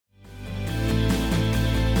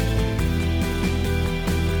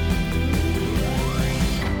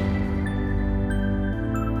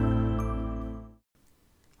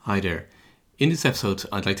Hi there. In this episode,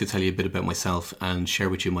 I'd like to tell you a bit about myself and share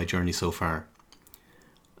with you my journey so far.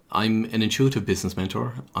 I'm an intuitive business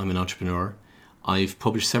mentor. I'm an entrepreneur. I've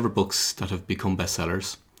published several books that have become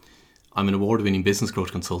bestsellers. I'm an award-winning business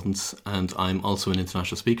growth consultant, and I'm also an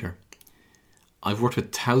international speaker. I've worked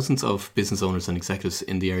with thousands of business owners and executives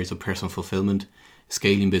in the areas of personal fulfillment,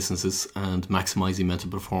 scaling businesses, and maximizing mental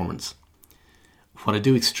performance. What I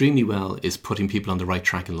do extremely well is putting people on the right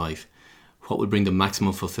track in life, what will bring them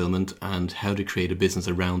maximum fulfillment, and how to create a business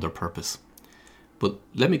around their purpose. But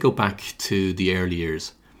let me go back to the early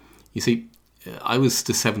years. You see, I was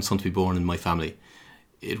the seventh son to be born in my family.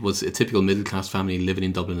 It was a typical middle-class family living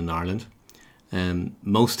in Dublin in Ireland.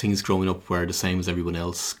 Most things growing up were the same as everyone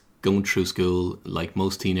else, going through school like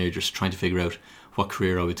most teenagers, trying to figure out what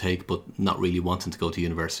career I would take, but not really wanting to go to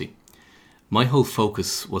university. My whole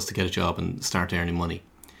focus was to get a job and start earning money.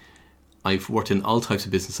 I've worked in all types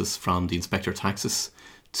of businesses, from the inspector of taxes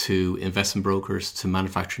to investment brokers to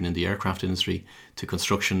manufacturing in the aircraft industry to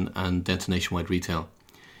construction and then to nationwide retail.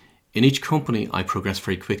 In each company, I progressed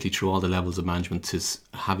very quickly through all the levels of management to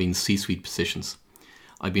having C-suite positions.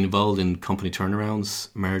 I've been involved in company turnarounds,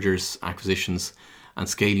 mergers, acquisitions, and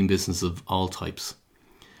scaling businesses of all types.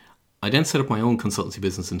 I then set up my own consultancy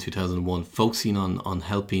business in 2001, focusing on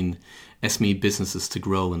helping SME businesses to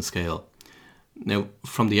grow and scale. Now,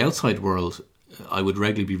 from the outside world, I would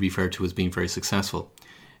regularly be referred to as being very successful.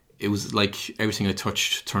 It was like everything I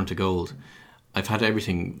touched turned to gold. I've had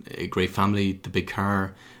everything: a great family, the big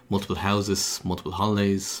car, multiple houses, multiple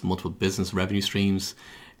holidays, multiple business revenue streams,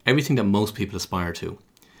 everything that most people aspire to.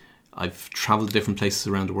 I've travelled to different places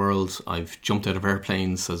around the world. I've jumped out of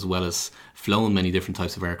airplanes as well as flown many different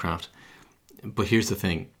types of aircraft. But here's the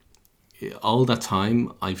thing. All that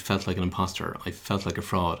time, I felt like an imposter. I felt like a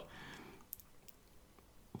fraud.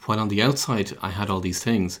 While on the outside, I had all these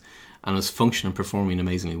things and I was functioning and performing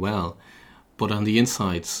amazingly well. But on the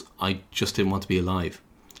insides, I just didn't want to be alive.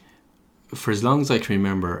 For as long as I can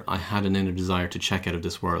remember, I had an inner desire to check out of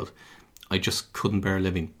this world. I just couldn't bear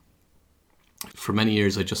living. For many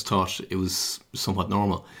years, I just thought it was somewhat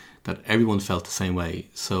normal, that everyone felt the same way,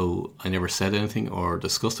 so I never said anything or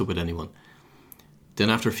discussed it with anyone. Then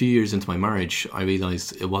after a few years into my marriage, I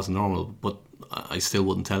realised it wasn't normal, but I still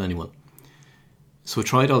wouldn't tell anyone. So I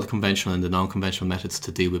tried all the conventional and the non-conventional methods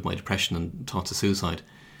to deal with my depression and thoughts of suicide.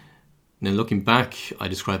 Now, looking back, I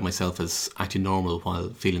describe myself as acting normal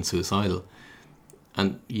while feeling suicidal,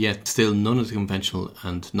 and yet still none of the conventional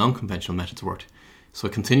and non-conventional methods worked. So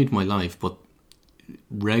I continued my life, but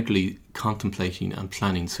regularly contemplating and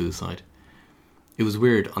planning suicide. It was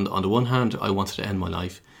weird. On the one hand, I wanted to end my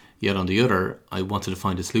life, yet on the other, I wanted to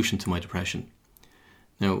find a solution to my depression.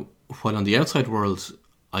 Now, while on the outside world,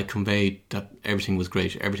 I conveyed that everything was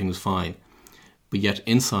great, everything was fine, but yet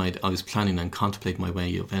inside I was planning and contemplating my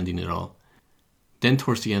way of ending it all. Then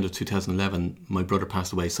towards the end of 2011, my brother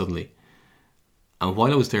passed away suddenly. And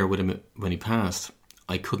while I was there with him when he passed,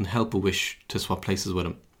 I couldn't help but wish to swap places with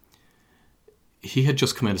him. He had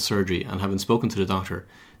just come out of surgery, and having spoken to the doctor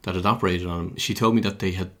that had operated on him, she told me that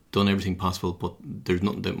they had done everything possible, but there's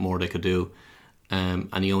nothing more they could do,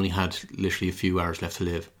 and he only had literally a few hours left to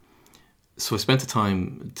live. So I spent the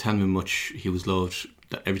time telling him how much he was loved,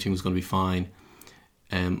 that everything was going to be fine,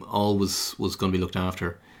 all was going to be looked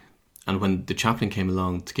after. And when the chaplain came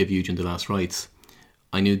along to give Eugene the last rites,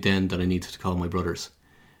 I knew then that I needed to call my brothers.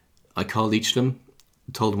 I called each of them,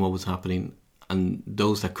 told them what was happening, and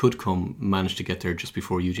those that could come managed to get there just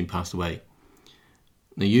before Eugene passed away.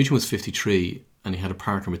 Now, Eugene was 53 and he had a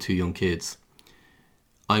partner with 2 young kids.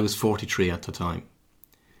 I was 43 at the time.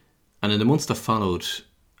 And in the months that followed,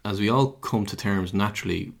 as we all come to terms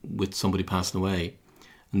naturally with somebody passing away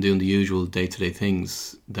and doing the usual day-to-day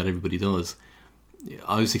things that everybody does,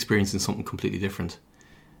 I was experiencing something completely different.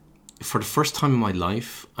 For the first time in my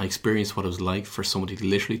life, I experienced what it was like for somebody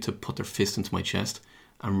literally to put their fist into my chest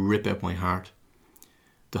and rip out my heart.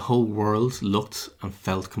 The whole world looked and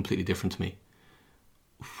felt completely different to me.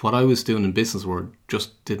 What I was doing in business world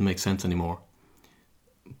just didn't make sense anymore.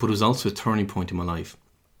 But it was also a turning point in my life.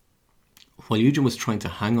 While Eugene was trying to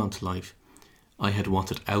hang on to life, I had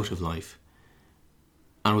wanted out of life.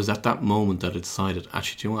 And it was at that moment that I decided,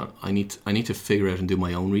 actually, do you know what? I need to figure out and do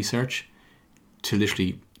my own research to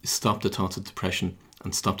literally stop the thoughts of depression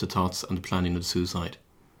and stop the thoughts and the planning of suicide.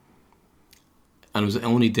 And it was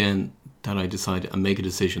only then that I decided and make a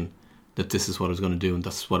decision that this is what I was going to do, and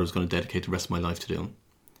that's what I was going to dedicate the rest of my life to doing.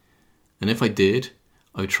 And if I did,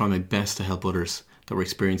 I would try my best to help others that were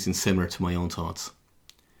experiencing similar to my own thoughts.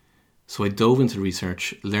 So I dove into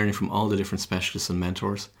research, learning from all the different specialists and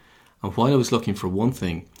mentors, and while I was looking for one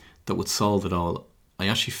thing that would solve it all, I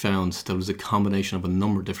actually found that it was a combination of a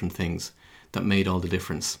number of different things that made all the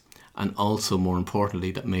difference, and also, more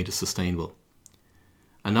importantly, that made it sustainable.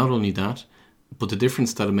 And not only that, but the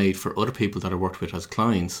difference that it made for other people that I worked with as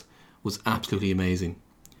clients was absolutely amazing.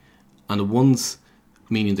 And the ones,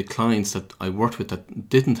 meaning the clients that I worked with that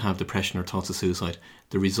didn't have depression or thoughts of suicide,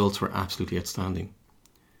 the results were absolutely outstanding.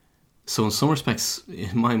 So in some respects,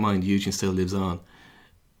 in my mind, Eugene still lives on.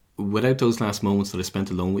 Without those last moments that I spent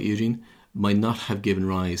alone with Eugene, might not have given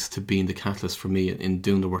rise to being the catalyst for me in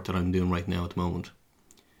doing the work that I'm doing right now at the moment.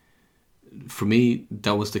 For me,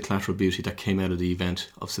 that was the collateral beauty that came out of the event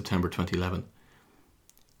of September 2011.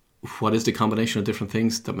 What is the combination of different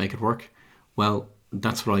things that make it work? Well,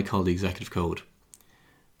 that's what I call the executive code.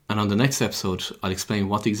 And on the next episode, I'll explain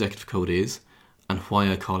what the executive code is and why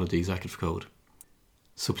I call it the executive code.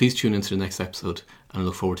 So please tune into the next episode, and I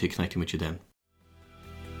look forward to connecting with you then.